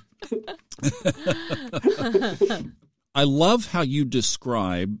question. I love how you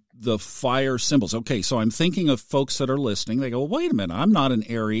describe the fire symbols. Okay, so I'm thinking of folks that are listening. They go, well, wait a minute, I'm not an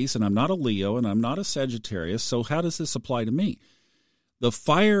Aries, and I'm not a Leo, and I'm not a Sagittarius, so how does this apply to me? The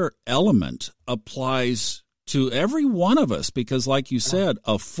fire element applies to every one of us because, like you said,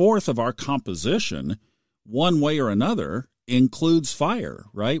 1/4 of our composition, one way or another, includes fire,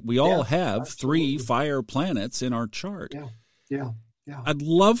 right? We all have absolutely 3 fire planets in our chart. Yeah. I'd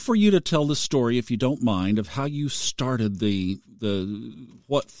love for you to tell the story, if you don't mind, of how you started the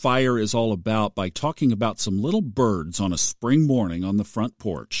what fire is all about by talking about some little birds on a spring morning on the front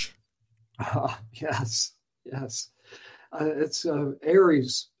porch. Yes. It's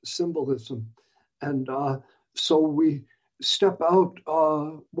Aries symbolism. And so we step out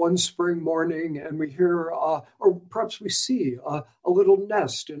one spring morning and we hear, or perhaps we see, a little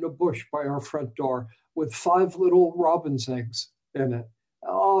nest in a bush by our front door with 5 little robin's eggs in it.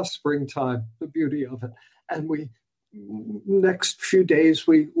 Oh, springtime, the beauty of it. And next few days,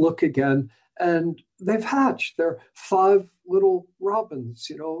 we look again and they've hatched. They're 5 little robins,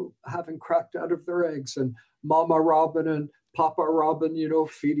 having cracked out of their eggs, and Mama Robin and Papa Robin,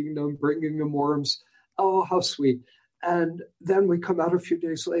 feeding them, bringing them worms. Oh, how sweet. And then we come out a few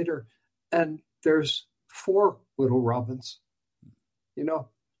days later and there's 4 little robins.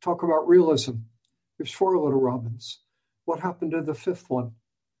 Talk about realism. There's 4 little robins. What happened to the 5th one?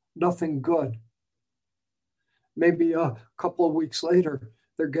 Nothing good. Maybe a couple of weeks later,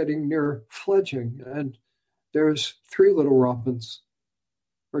 they're getting near fledging and there's 3 little robins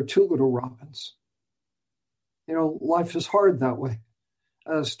or 2 little robins. Life is hard that way.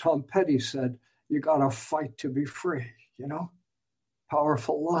 As Tom Petty said, you got to fight to be free,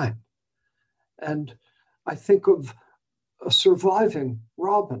 Powerful line. And I think of a surviving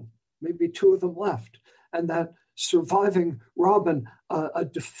robin, maybe 2 of them left, and that surviving robin, a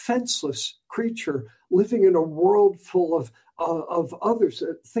defenseless creature living in a world full of others.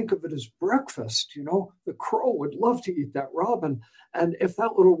 Think of it as breakfast. The crow would love to eat that robin. And if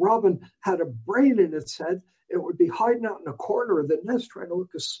that little robin had a brain in its head, it would be hiding out in a corner of the nest trying to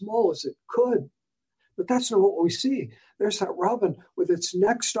look as small as it could. But that's not what we see. There's that robin with its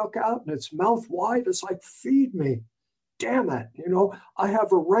neck stuck out and its mouth wide. It's like, feed me. Damn it. I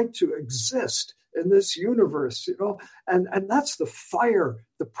have a right to exist in this universe, and that's the fire,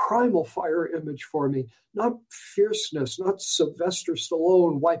 the primal fire image for me, not fierceness, not Sylvester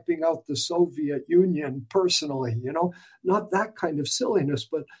Stallone wiping out the Soviet Union personally, not that kind of silliness,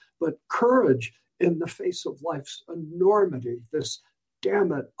 but courage in the face of life's enormity, this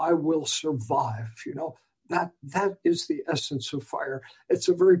damn it, I will survive, that is the essence of fire. It's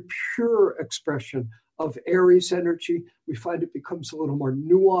a very pure expression of Aries energy. We find it becomes a little more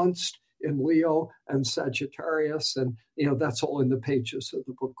nuanced in Leo and Sagittarius, and that's all in the pages of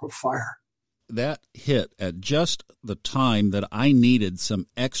the Book of Fire. That hit at just the time that I needed some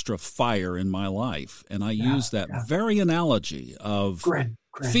extra fire in my life, and I used that very analogy of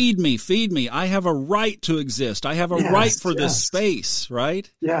feed me. I have a right to exist. I have a right for this space,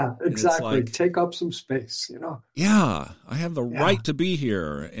 right? Yeah, exactly. Take up some space, Yeah, I have the right to be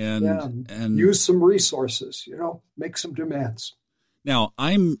here and use some resources, make some demands. Now,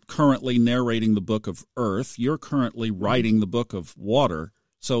 I'm currently narrating the Book of Earth. You're currently writing the Book of Water.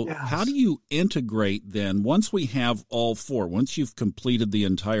 So how do you integrate then, once we have all 4, once you've completed the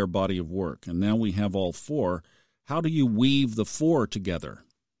entire body of work, and now we have all 4, how do you weave the 4 together?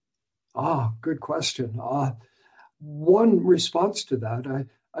 Good question. One response to that,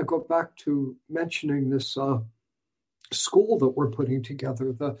 I go back to mentioning this school that we're putting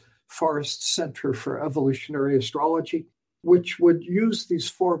together, the Forest Center for Evolutionary Astrology, which would use these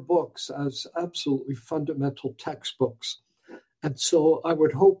 4 books as absolutely fundamental textbooks. And so I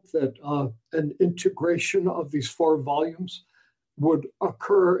would hope that an integration of these 4 volumes would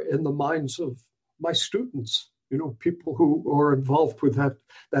occur in the minds of my students, people who are involved with that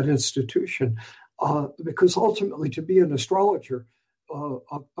institution. Because ultimately, to be an astrologer,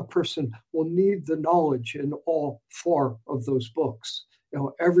 a person will need the knowledge in all 4 of those books.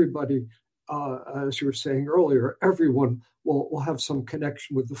 Everybody, as you were saying earlier, everyone will have some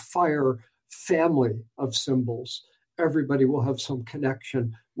connection with the fire family of symbols. Everybody will have some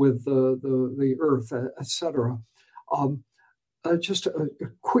connection with the earth, etc. Just a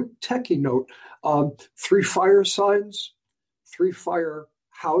quick techie note: 3 fire signs, 3 fire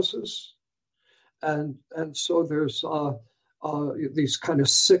houses, and so there's these kind of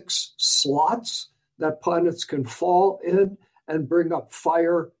 6 slots that planets can fall in and bring up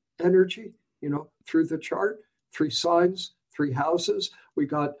fire energy, through the chart. 3 signs, 3 houses. We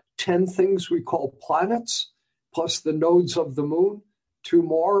got 10 things we call planets, plus the nodes of the moon, 2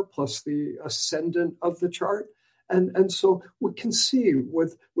 more, plus the ascendant of the chart. And so we can see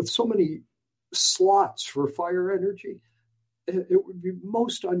with so many slots for fire energy, it would be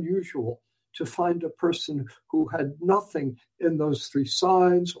most unusual to find a person who had nothing in those 3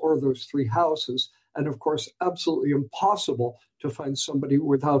 signs or those 3 houses. And of course, absolutely impossible to find somebody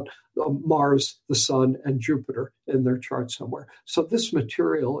without Mars, the Sun, and Jupiter in their chart somewhere. So this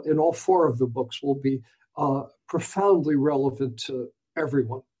material in all 4 of the books will be profoundly relevant to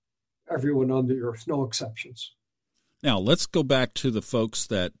everyone on the earth, no exceptions. Now, let's go back to the folks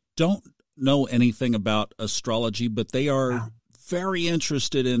that don't know anything about astrology, but they are very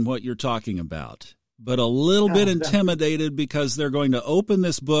interested in what you're talking about, but a little bit intimidated because they're going to open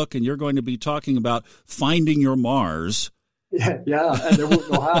this book and you're going to be talking about finding your Mars. Yeah, and they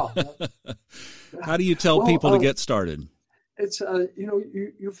won't know how. How do you tell people to get started? It's,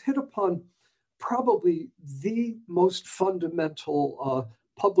 you've hit upon probably the most fundamental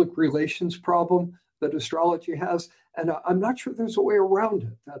public relations problem that astrology has. And I'm not sure there's a way around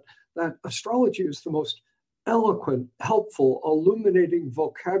it, that astrology is the most eloquent, helpful, illuminating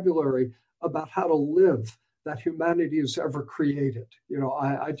vocabulary about how to live that humanity has ever created.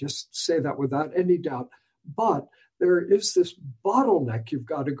 I just say that without any doubt. But there is this bottleneck you've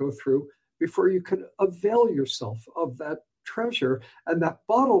got to go through before you can avail yourself of that treasure. And that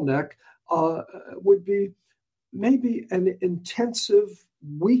bottleneck would be maybe an intensive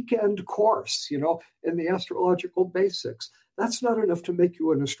weekend course, in the astrological basics. That's not enough to make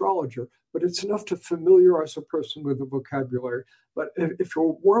you an astrologer, but it's enough to familiarize a person with the vocabulary. But if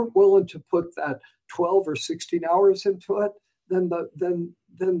you weren't willing to put that 12 or 16 hours into it, then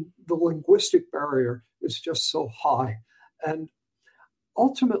the linguistic barrier is just so high. And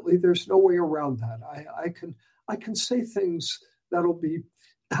ultimately, there's no way around that. I can say things that'll be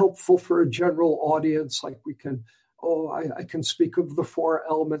helpful for a general audience, like I can speak of the 4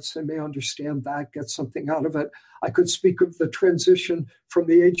 elements. They may understand that, get something out of it. I could speak of the transition from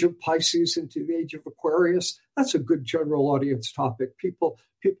the age of Pisces into the age of Aquarius. That's a good general audience topic. People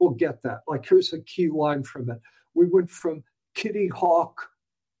get that. Like, here's a key line from it. We went from Kitty Hawk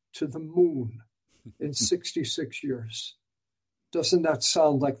to the moon in 66 years. Doesn't that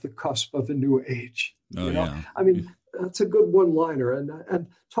sound like the cusp of a new age? Yeah. I mean, that's a good one-liner. And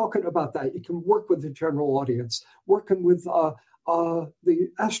talking about that, you can work with the general audience, working with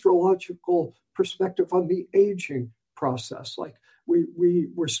the astrological perspective on the aging process. Like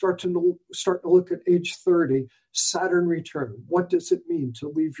we're starting to look at age 30, Saturn return. What does it mean to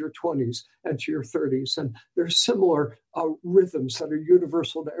leave your 20s and to your 30s? And there's similar rhythms that are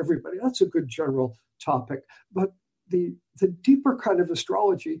universal to everybody. That's a good general topic. But the deeper kind of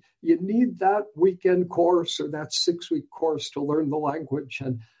astrology, you need that weekend course or that 6-week course to learn the language.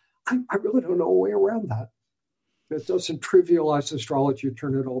 And I really don't know a way around that. It doesn't trivialize astrology,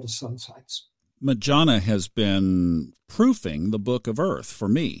 turn it all to sun signs. Majana has been proofing the Book of Earth for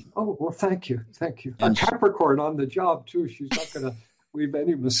me. Oh, well, thank you. And Capricorn on the job, too. She's not going to leave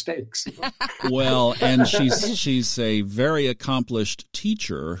any mistakes. Well, and she's a very accomplished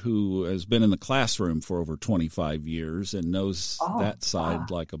teacher who has been in the classroom for over 25 years and knows that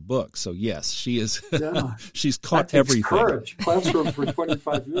side like a book. So yes, she is. Yeah. She's caught everything. Courage. Classroom for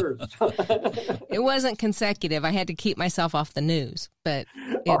 25 years. It wasn't consecutive. I had to keep myself off the news, but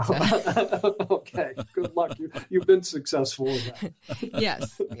it's okay. Good luck. You've been successful with that.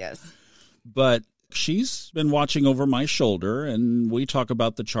 Yes. But she's been watching over my shoulder, and we talk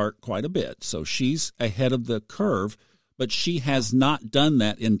about the chart quite a bit. So she's ahead of the curve, but she has not done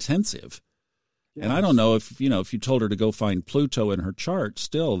that intensive. Yes. And I don't know if you told her to go find Pluto in her chart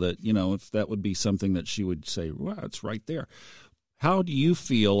still, that, if that would be something that she would say, well, it's right there. How do you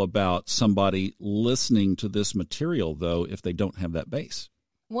feel about somebody listening to this material, though, if they don't have that base?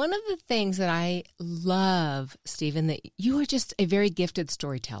 One of the things that I love, Stephen, that you are just a very gifted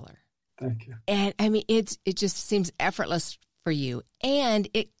storyteller. Thank you. And I mean, it just seems effortless for you. And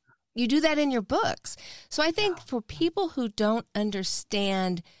you do that in your books. So I think for people who don't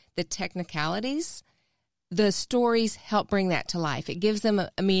understand the technicalities, the stories help bring that to life. It gives them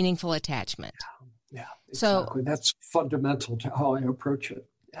a meaningful attachment. Yeah, exactly. So that's fundamental to how I approach it.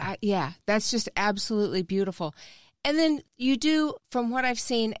 That's just absolutely beautiful. And then you do, from what I've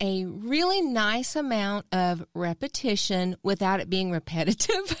seen, a really nice amount of repetition without it being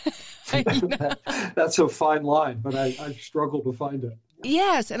repetitive. That's a fine line, but I struggle to find it.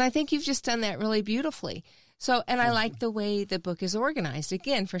 Yes, and I think you've just done that really beautifully. So, and I like the way the book is organized.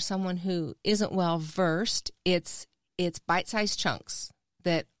 Again, for someone who isn't well versed, it's bite-sized chunks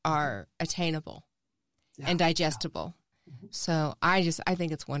that are attainable and digestible. Yeah. So I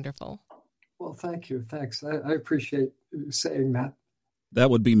think it's wonderful. Well, thank you. Thanks. I appreciate you saying that. That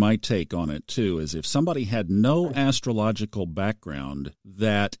would be my take on it, too, is if somebody had no astrological background,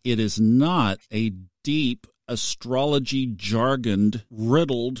 that it is not a deep astrology jargoned,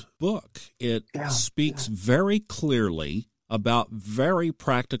 riddled book. It speaks very clearly about very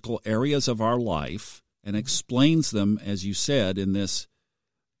practical areas of our life and explains them, as you said, in this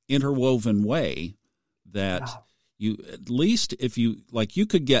interwoven way that you, at least if you, like, you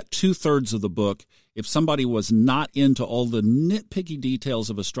could get 2/3 of the book if somebody was not into all the nitpicky details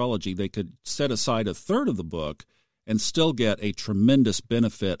of astrology, they could set aside a third of the book and still get a tremendous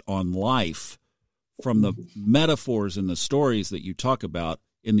benefit on life from the metaphors and the stories that you talk about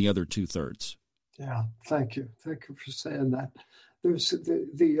in the other 2/3. Yeah, thank you. Thank you for saying that. There's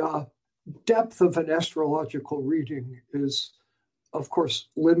the depth of an astrological reading is, of course,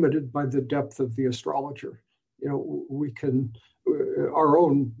 limited by the depth of the astrologer. We can, our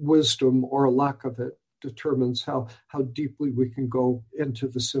own wisdom or lack of it determines how deeply we can go into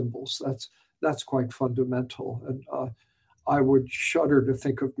the symbols. That's quite fundamental. And I would shudder to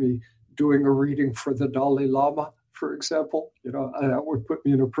think of me doing a reading for the Dalai Lama, for example. That would put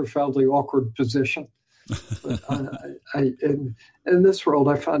me in a profoundly awkward position. But in this world,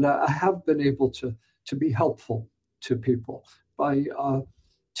 I found I have been able to be helpful to people by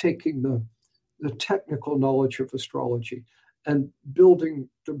taking the technical knowledge of astrology and building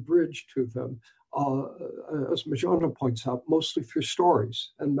the bridge to them, as Majona points out, mostly through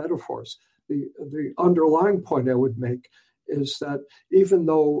stories and metaphors. The underlying point I would make is that even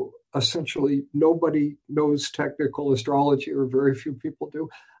though essentially nobody knows technical astrology, or very few people do,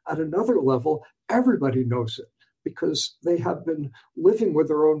 at another level, everybody knows it because they have been living with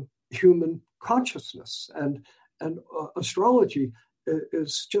their own human consciousness. And astrology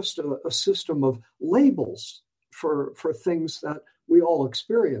is just a system of labels for things that we all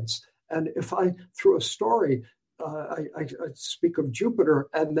experience. And if I, through a story, I speak of Jupiter,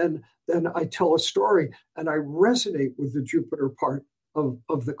 and then I tell a story and I resonate with the Jupiter part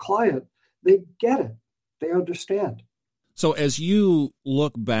of the client, they get it. They understand. So as you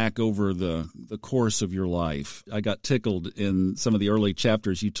look back over the course of your life, I got tickled in some of the early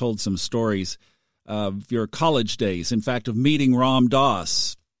chapters. You told some stories of your college days, in fact, of meeting Ram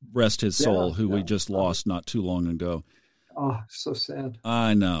Dass, rest his soul, who we just lost not too long ago. Oh, so sad.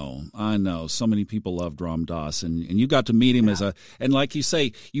 I know. So many people loved Ram Dass, and you got to meet him and like you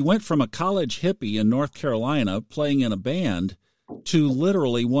say, you went from a college hippie in North Carolina playing in a band to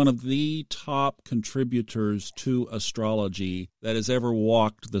literally one of the top contributors to astrology that has ever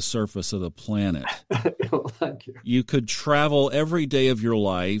walked the surface of the planet. Well, thank you. You could travel every day of your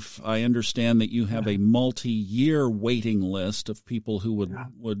life. I understand that you have a multi-year waiting list of people who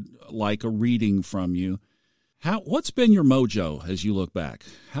would like a reading from you. What's been your mojo as you look back?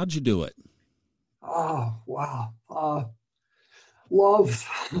 How'd you do it? Oh, wow. Love.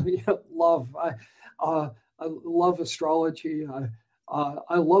 Love. I love astrology.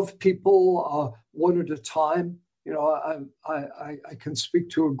 I love people one at a time. I can speak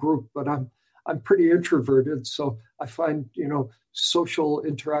to a group, but I'm pretty introverted, so I find social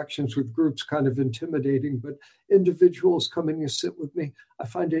interactions with groups kind of intimidating. But individuals coming to sit with me, I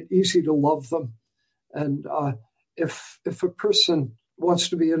find it easy to love them. And if a person wants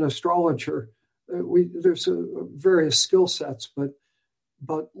to be an astrologer, there's various skill sets,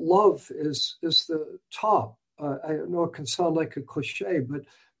 but love is the top. I know it can sound like a cliche, but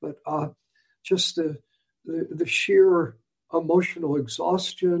just the sheer emotional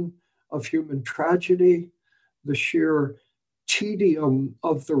exhaustion of human tragedy, the sheer tedium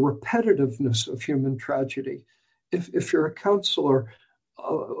of the repetitiveness of human tragedy. If you're a counselor,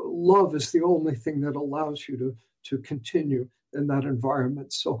 love is the only thing that allows you to continue in that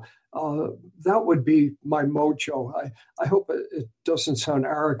environment. So that would be my mojo. I hope it doesn't sound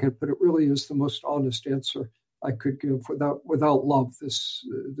arrogant, but it really is the most honest answer I could give. Without love, this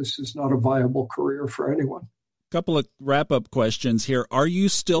is not a viable career for anyone. Couple of wrap-up questions here. Are you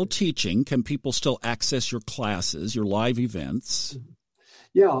still teaching? Can people still access your classes, your live events?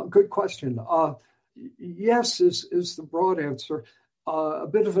 Yeah, good question. Yes is the broad answer. A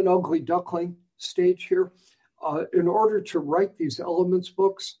bit of an ugly duckling stage here. In order to write these elements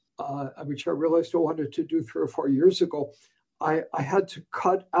books, which I realized I wanted to do 3 or 4 years ago, I had to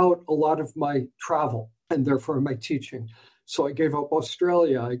cut out a lot of my travel and therefore my teaching. So I gave up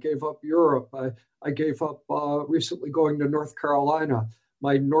Australia, I gave up Europe, I gave up recently going to North Carolina.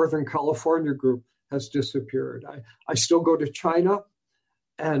 My Northern California group has disappeared. I still go to China,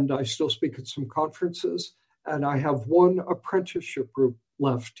 and I still speak at some conferences, and I have one apprenticeship group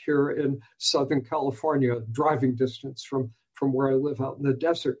left here in Southern California, driving distance from where I live out in the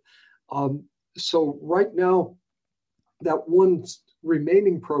desert. So right now, that one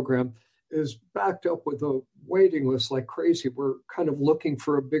remaining program is backed up with a waiting list like crazy. We're kind of looking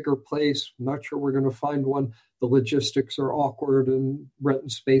for a bigger place. I'm not sure we're going to find one. The logistics are awkward and renting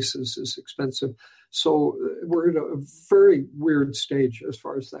spaces is expensive. So we're in a very weird stage as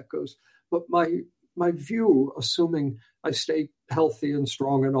far as that goes. But my view, assuming I stay healthy and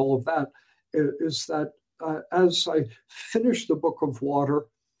strong and all of that, is that as I finish the Book of Water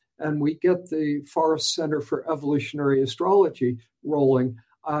and we get the Forrest Center for Evolutionary Astrology rolling,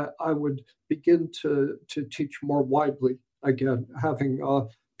 I would begin to teach more widely, again, having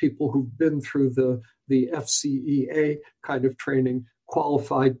people who've been through the FCEA kind of training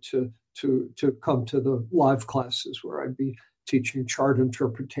qualified to come to the live classes where I'd be teaching chart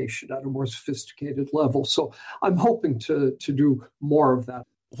interpretation at a more sophisticated level. So I'm hoping to do more of that.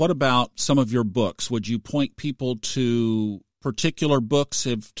 What about some of your books? Would you point people to particular books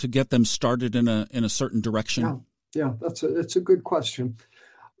to get them started in a certain direction? Yeah, it's a good question.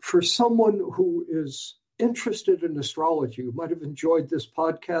 For someone who is interested in astrology, who might have enjoyed this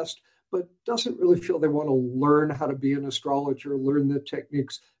podcast, but doesn't really feel they want to learn how to be an astrologer, learn the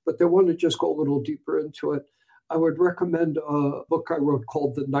techniques, but they want to just go a little deeper into it, I would recommend a book I wrote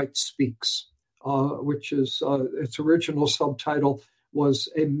called The Night Speaks, which is its original subtitle was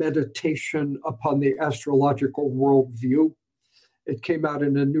A Meditation Upon the Astrological Worldview. It came out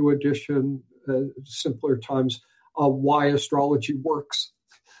in a new edition, simpler times, Why Astrology Works.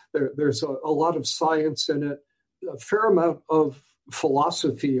 There's a lot of science in it, a fair amount of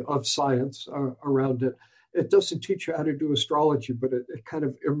philosophy of science around it. It doesn't teach you how to do astrology, but it kind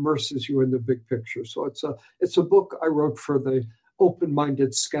of immerses you in the big picture. So it's a book I wrote for the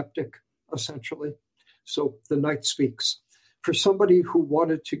open-minded skeptic, essentially. So The Night Speaks. For somebody who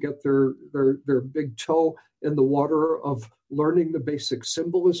wanted to get their big toe in the water of learning the basic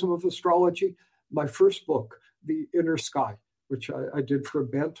symbolism of astrology, my first book, The Inner Sky, which I did for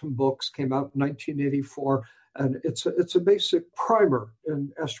Bantam Books, came out in 1984. And it's a basic primer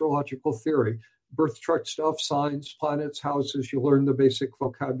in astrological theory. Birth chart stuff, signs, planets, houses, you learn the basic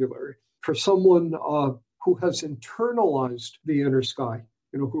vocabulary. For someone who has internalized the inner sky,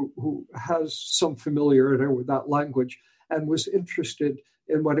 who has some familiarity with that language and was interested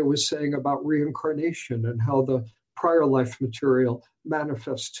in what it was saying about reincarnation and how the prior life material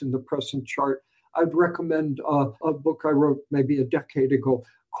manifests in the present chart, I'd recommend a book I wrote maybe a decade ago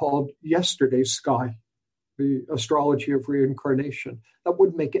called Yesterday's Sky, The Astrology of Reincarnation. That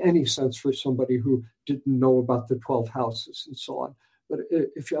wouldn't make any sense for somebody who didn't know about the 12 houses and so on. But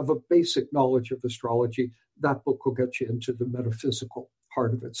if you have a basic knowledge of astrology, that book will get you into the metaphysical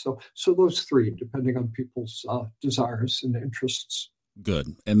part of it. So those three, depending on people's desires and interests.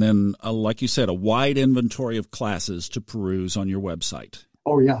 Good. And then, like you said, a wide inventory of classes to peruse on your website.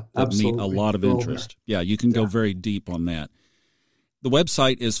 Oh, yeah, that absolutely. Meet a lot of interest. Yeah, you can go very deep on that. The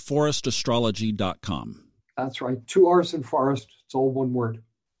website is forrestastrology.com. That's right. 2 R's in Forrest. It's all one word.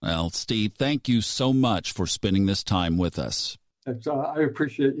 Well, Steve, thank you so much for spending this time with us. I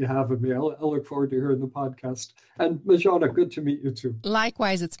appreciate you having me. I look forward to hearing the podcast. And Majana, good to meet you too.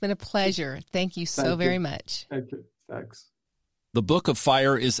 Likewise, it's been a pleasure. Thank you so very much. Thank you. Thanks. The Book of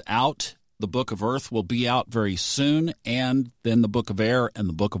Fire is out. The Book of Earth will be out very soon. And then the Book of Air and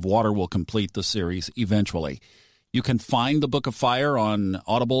the Book of Water will complete the series eventually. You can find the Book of Fire on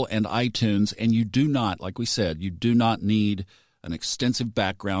Audible and iTunes, and you do not, like we said, you do not need an extensive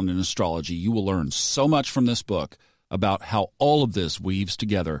background in astrology. You will learn so much from this book about how all of this weaves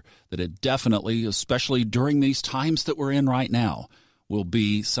together that it definitely, especially during these times that we're in right now, will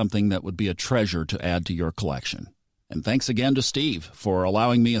be something that would be a treasure to add to your collection. And thanks again to Steve for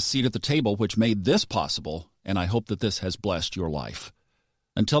allowing me a seat at the table, which made this possible, and I hope that this has blessed your life.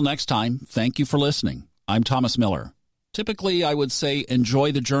 Until next time, thank you for listening. I'm Thomas Miller. Typically, I would say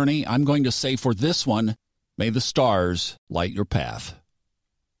enjoy the journey. I'm going to say for this one, may the stars light your path.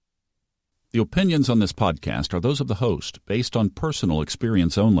 The opinions on this podcast are those of the host, based on personal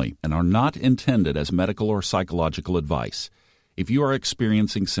experience only, and are not intended as medical or psychological advice. If you are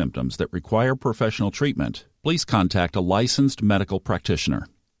experiencing symptoms that require professional treatment, please contact a licensed medical practitioner.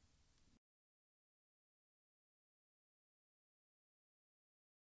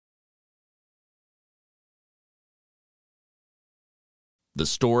 The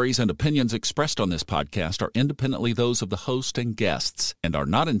stories and opinions expressed on this podcast are independently those of the host and guests and are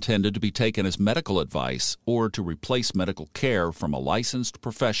not intended to be taken as medical advice or to replace medical care from a licensed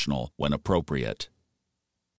professional when appropriate.